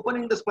of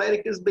opening the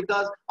spiracles,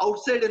 because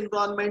outside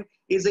environment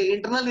is the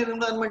internal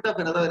environment of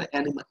another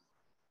animal.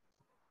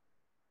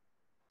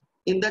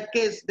 In that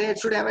case, they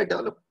should have a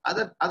developed,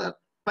 other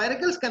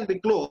spiracles can be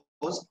closed,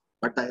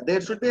 but there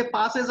should be a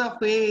passage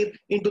of air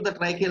into the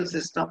tracheal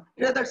system.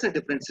 Yeah, that's a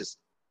different system.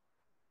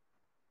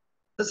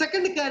 The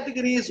second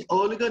category is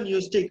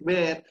oligoneustic,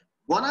 where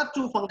 1 or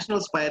 2 functional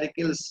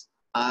spiracles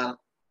are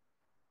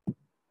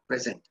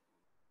present.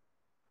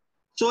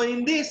 So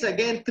in this,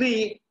 again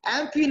 3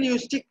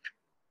 amphineustic,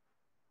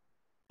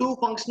 2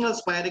 functional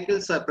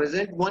spiracles are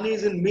present. One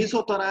is in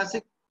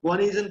mesothoracic,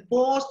 one is in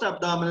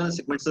post-abdominal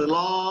segments, the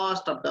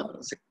last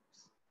abdominal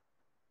segments.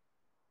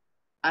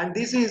 And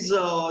this is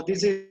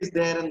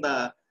there in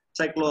the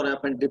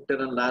cyclorap and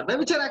dipteran larvae,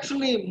 which are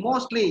actually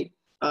mostly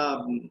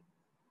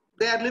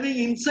they are living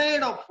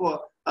inside of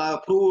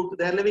fruit.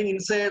 They are living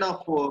inside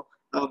of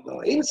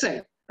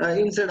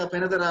inside of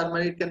another animal.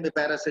 It can be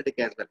parasitic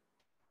as well.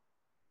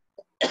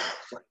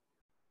 Sorry.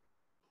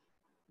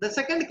 The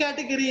second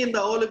category in the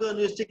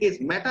oligoneustic is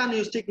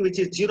metaneustic, which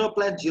is 0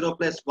 plus 0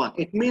 plus 1.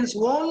 It means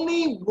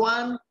only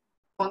 1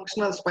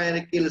 functional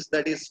spiracles,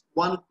 that is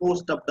 1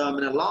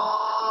 post-abdominal,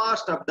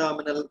 last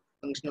abdominal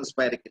functional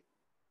spiracle.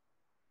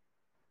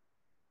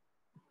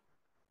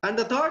 And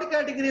the third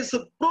category is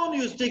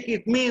proneustic.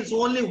 It means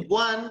only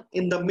 1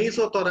 in the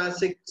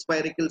mesothoracic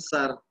spiracles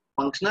are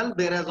functional,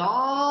 whereas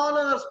all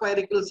other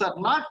spiracles are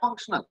not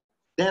functional.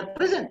 They are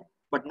present,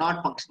 but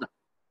not functional.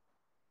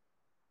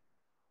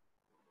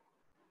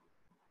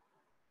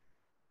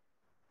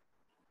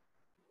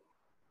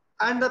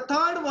 And the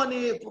third one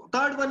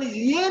is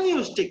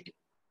aneustic.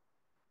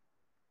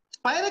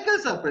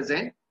 Spiracles are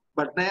present,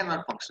 but they are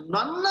not functional.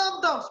 None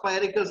of the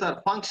spiracles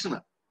are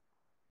functional.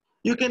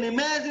 You can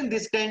imagine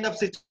this kind of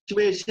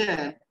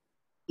situation.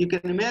 You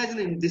can imagine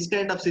in this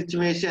kind of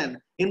situation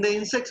in the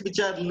insects which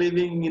are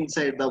living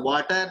inside the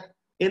water,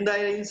 in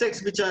the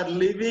insects which are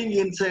living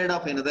inside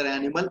of another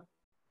animal,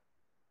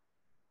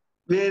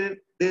 where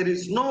there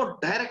is no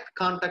direct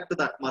contact to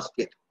the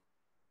atmosphere.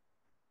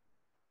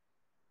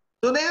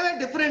 So they have a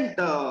different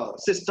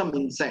system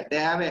inside. They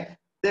have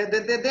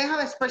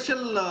a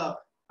special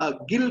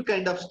gill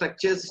kind of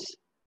structures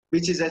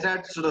which is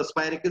attached to the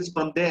spiracles.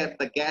 From there,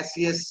 the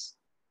gaseous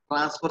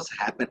transfers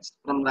happens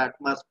from the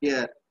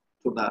atmosphere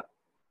to the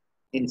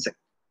insect.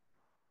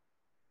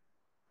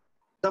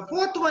 The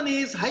fourth one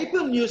is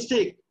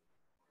hyponeustic.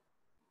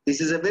 This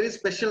is a very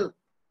special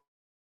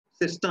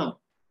system.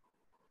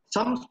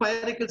 Some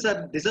spiracles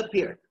are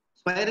disappeared.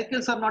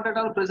 Spiracles are not at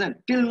all present.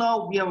 Till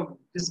now, we are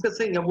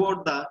discussing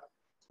about the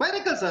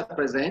spiracles are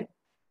present,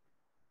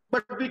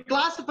 but we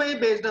classify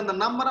based on the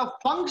number of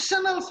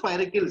functional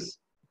spiracles.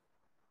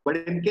 But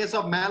in case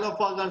of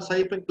Malophaga and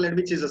Cyphinclid,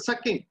 which is a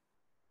sucking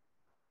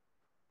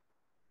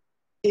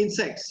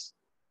insects,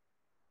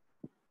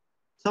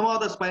 some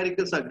of the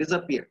spiracles are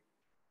disappeared.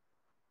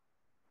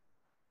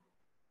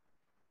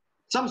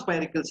 Some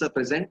spiracles are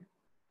present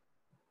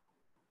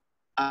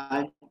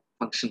and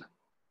functional.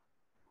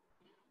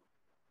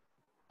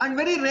 And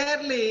very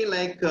rarely,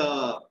 like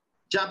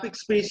Japic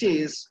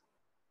species,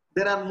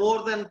 there are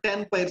more than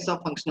 10 pairs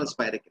of functional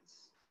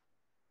spiracles.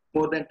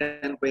 More than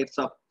 10 pairs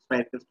of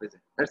spiracles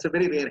present. That's a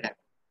very rare habit.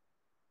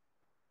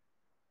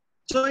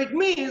 So it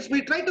means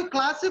we try to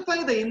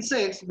classify the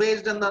insects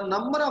based on the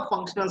number of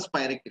functional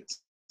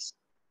spiracles.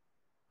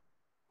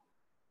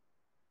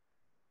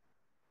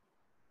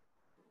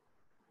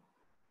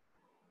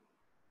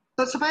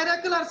 The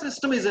spiracular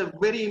system is a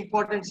very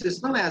important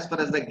system as far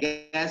as the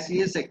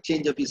gaseous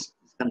exchange of is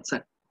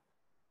concerned.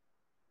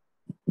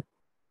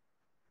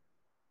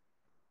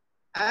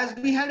 As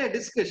we had a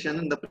discussion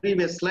in the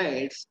previous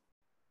slides,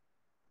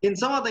 in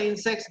some of the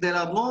insects there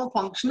are no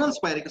functional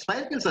spiracles.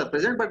 Spiracles are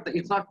present, but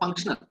it's not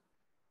functional.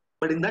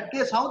 But in that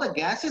case, how the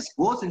gases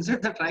goes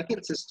inside the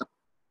tracheal system?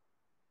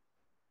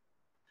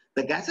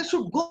 The gases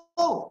should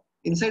go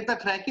inside the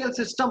tracheal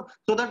system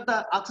so that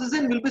the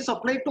oxygen will be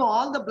supplied to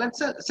all the blood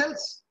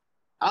cells,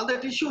 all the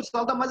tissues,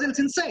 all the muscles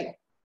inside.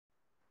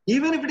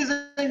 Even if it is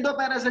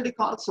endoparasitic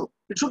also,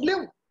 it should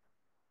live.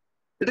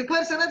 It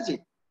requires energy.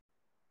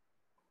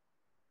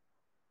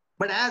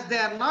 But as they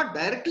are not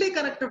directly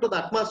connected to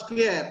the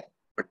atmosphere,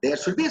 but there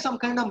should be some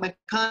kind of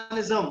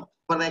mechanism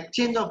for the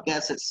exchange of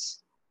gases.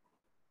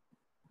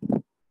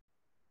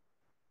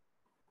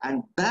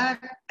 And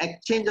that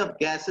exchange of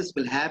gases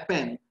will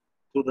happen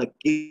through the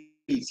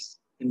gills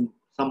in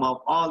some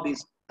of all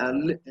these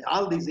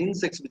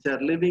insects which are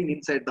living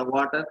inside the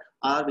water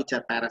or which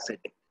are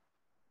parasitic.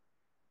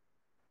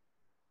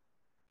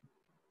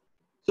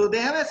 So they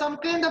have some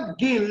kind of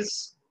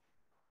gills.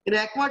 In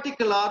aquatic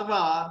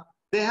larva,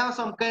 they have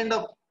some kind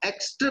of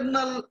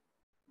external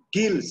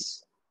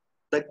gills.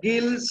 The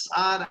gills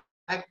are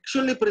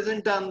actually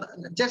present on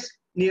just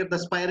near the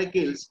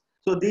spiracles.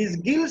 So these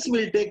gills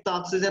will take the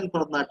oxygen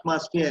from the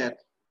atmosphere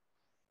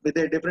with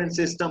a different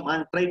system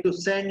and try to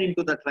send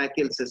into the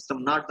tracheal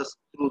system, not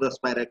through the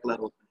spiracular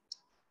openings.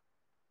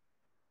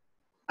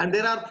 And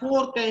there are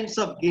 4 kinds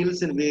of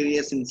gills in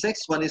various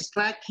insects. One is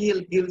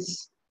tracheal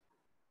gills,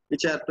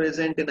 which are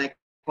present in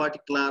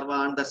aquatic larvae,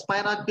 and the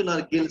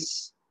spiracular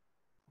gills,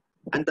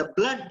 and the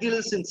blood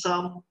gills in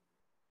some,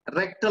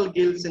 rectal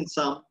gills in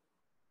some.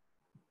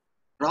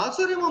 But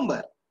also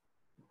remember,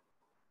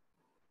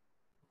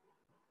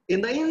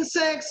 in the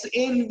insects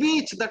in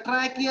which the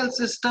tracheal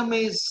system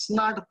is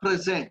not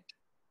present.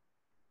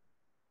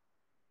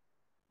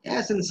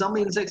 Yes, in some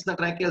insects the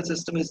tracheal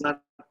system is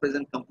not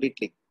present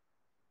completely.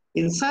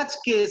 In such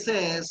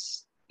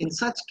cases,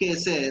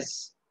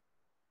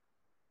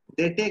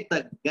 they take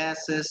the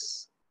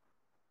gases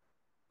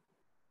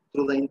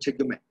through the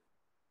integument.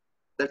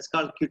 That's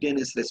called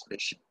cutaneous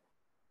respiration.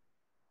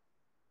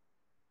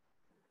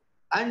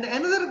 And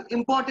another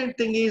important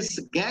thing is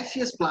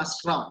gaseous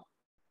plastron.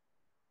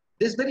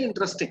 This is very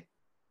interesting.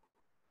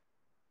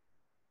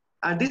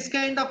 And this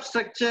kind of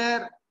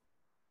structure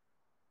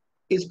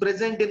is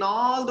present in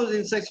all those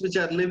insects which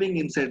are living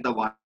inside the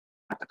water.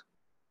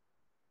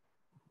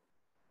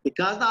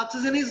 Because the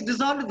oxygen is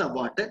dissolved in the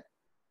water,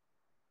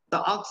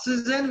 the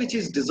oxygen which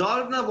is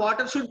dissolved in the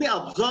water should be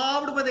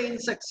absorbed by the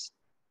insects.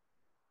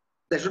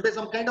 There should be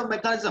some kind of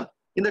mechanism.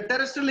 In the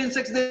terrestrial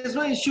insects, there is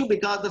no issue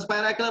because the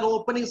spiracular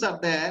openings are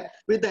there.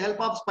 With the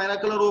help of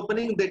spiracular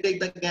opening, they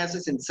take the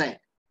gases inside.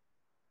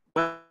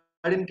 But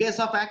in case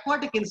of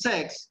aquatic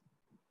insects,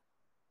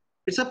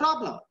 it's a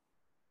problem.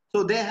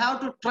 So they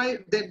have to try,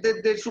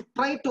 they should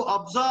try to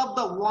absorb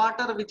the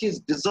water which is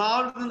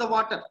dissolved in the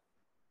water.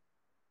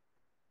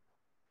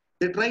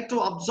 They try to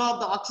absorb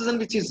the oxygen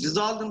which is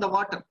dissolved in the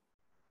water.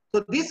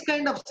 So this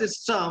kind of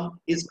system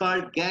is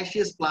called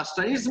gaseous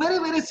plastron. It's very,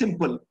 very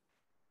simple.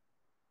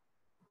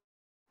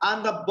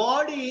 And the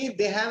body,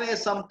 they have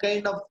some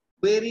kind of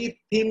very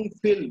thin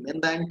film in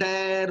the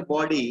entire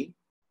body.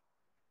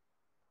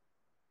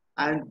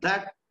 And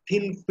that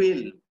thin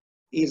film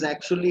is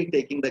actually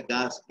taking the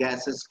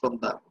gases from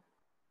the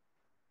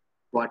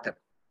water.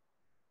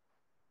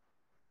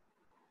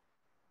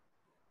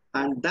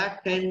 And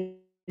that kind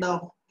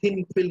of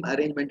thin film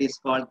arrangement is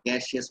called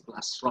gaseous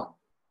plastron.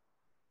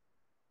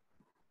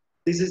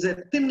 This is a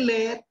thin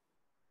layer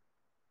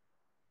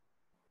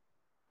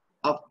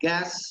of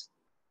gas,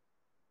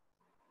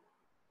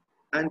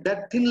 and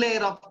that thin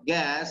layer of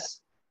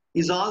gas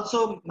is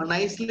also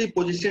nicely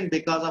positioned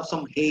because of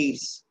some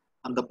hairs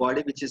on the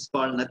body, which is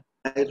called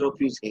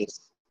hydrophuse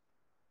hairs.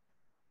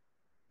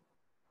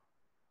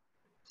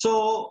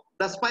 So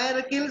the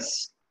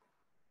spiracles,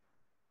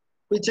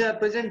 which are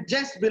present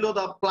just below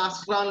the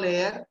plastron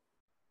layer,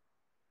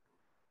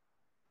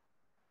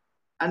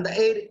 and the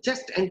air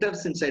just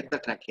enters inside the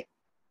trachea.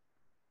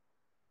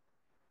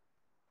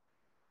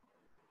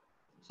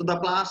 So the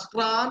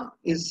plastron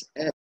is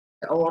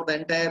over the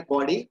entire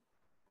body,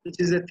 which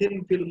is a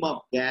thin film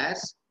of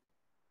gas.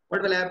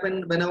 What will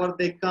happen whenever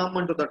they come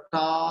onto the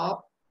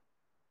top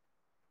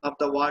of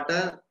the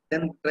water,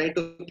 then try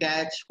to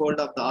catch hold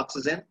of the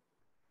oxygen,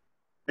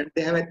 and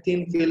they have a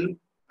thin film,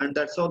 and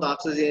that's how the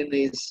oxygen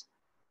is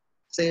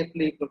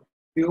safely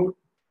procured,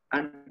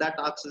 and that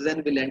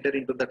oxygen will enter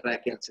into the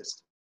tracheal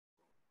system.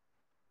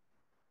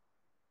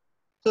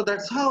 So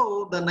that's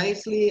how the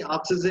nicely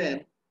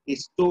oxygen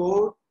is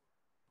stored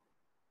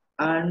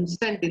and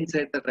sent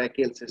inside the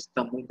tracheal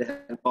system with the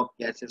help of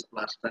gaseous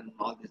plastron and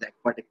all these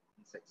aquatic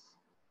insects.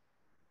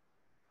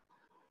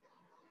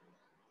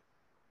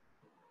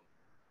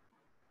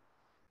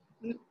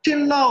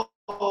 Till now,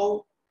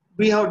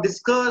 we have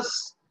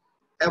discussed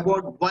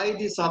about why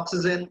this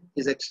oxygen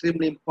is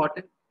extremely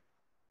important,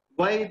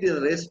 why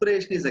the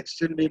respiration is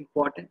extremely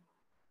important,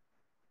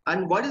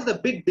 and what is the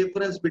big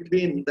difference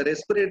between the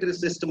respiratory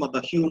system of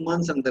the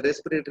humans and the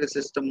respiratory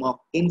system of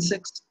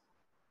insects,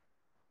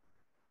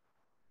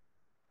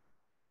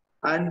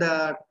 and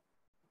the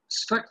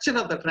structure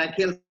of the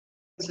tracheal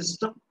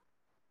system,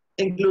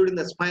 including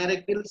the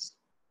spiracles,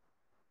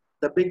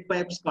 the big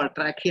pipes called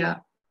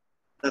trachea,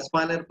 the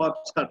smaller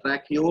pipes called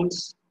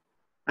tracheoles,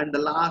 and the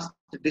last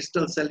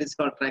distal cell is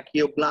called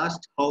tracheoblast,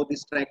 how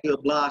this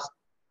tracheoblast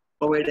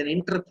provide an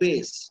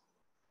interface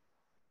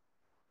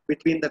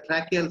between the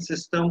tracheal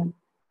system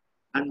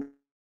and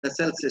the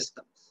cell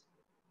systems.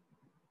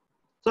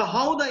 So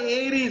how the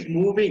air is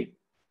moving,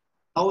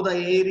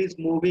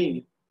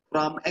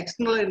 from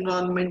external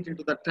environment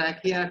into the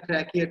trachea,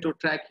 trachea to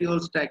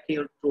tracheoles,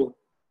 tracheal to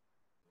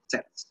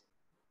cells.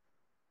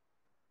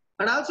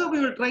 And also we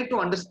will try to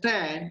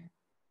understand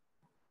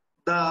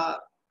the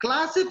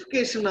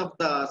classification of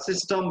the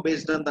system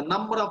based on the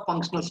number of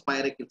functional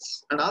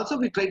spiracles. And also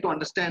we try to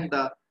understand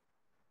the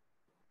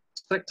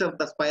structure of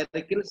the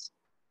spiracles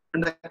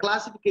and the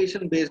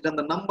classification based on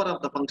the number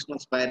of the functional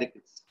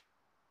spiracles.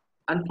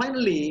 And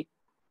finally,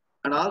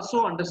 and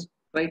also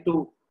try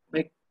to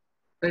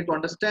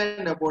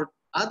understand about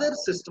other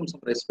systems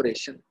of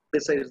respiration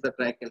besides the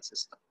tracheal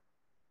system.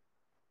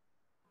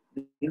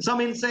 In some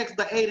insects,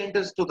 the air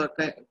enters to the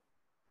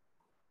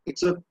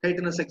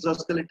chitinous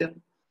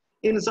exoskeleton.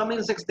 In some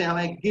insects, they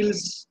have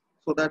gills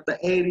so that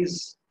the air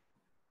is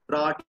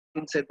brought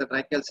inside the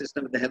tracheal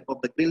system with the help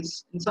of the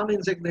gills. In some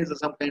insects, there is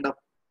some kind of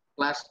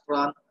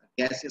plastron,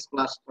 gaseous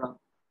plastron.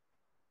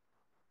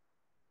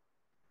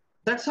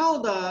 That's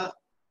how the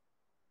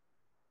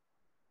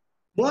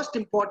most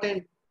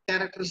important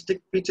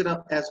characteristic feature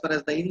of as far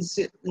as the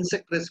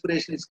insect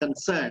respiration is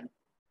concerned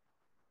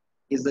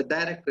is the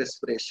direct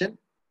respiration,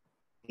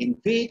 in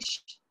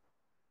which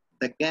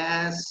the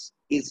gas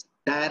is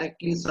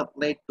directly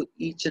supplied to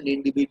each and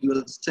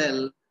individual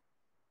cell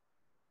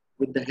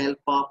with the help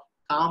of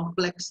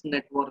complex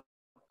network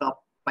of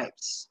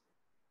pipes.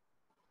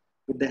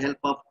 With the help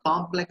of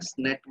complex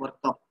network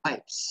of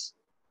pipes.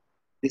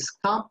 This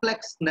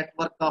complex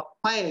network of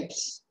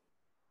pipes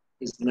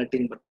is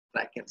nothing but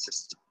tracheal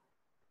system.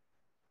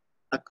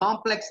 A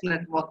complex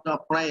network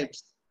of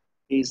pipes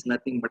is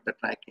nothing but the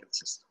tracheal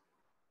system.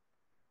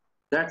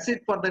 That's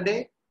it for the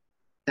day.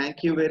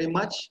 Thank you very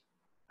much.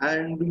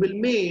 And we will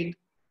meet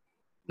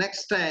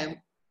next time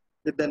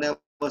with the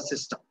nervous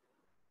system.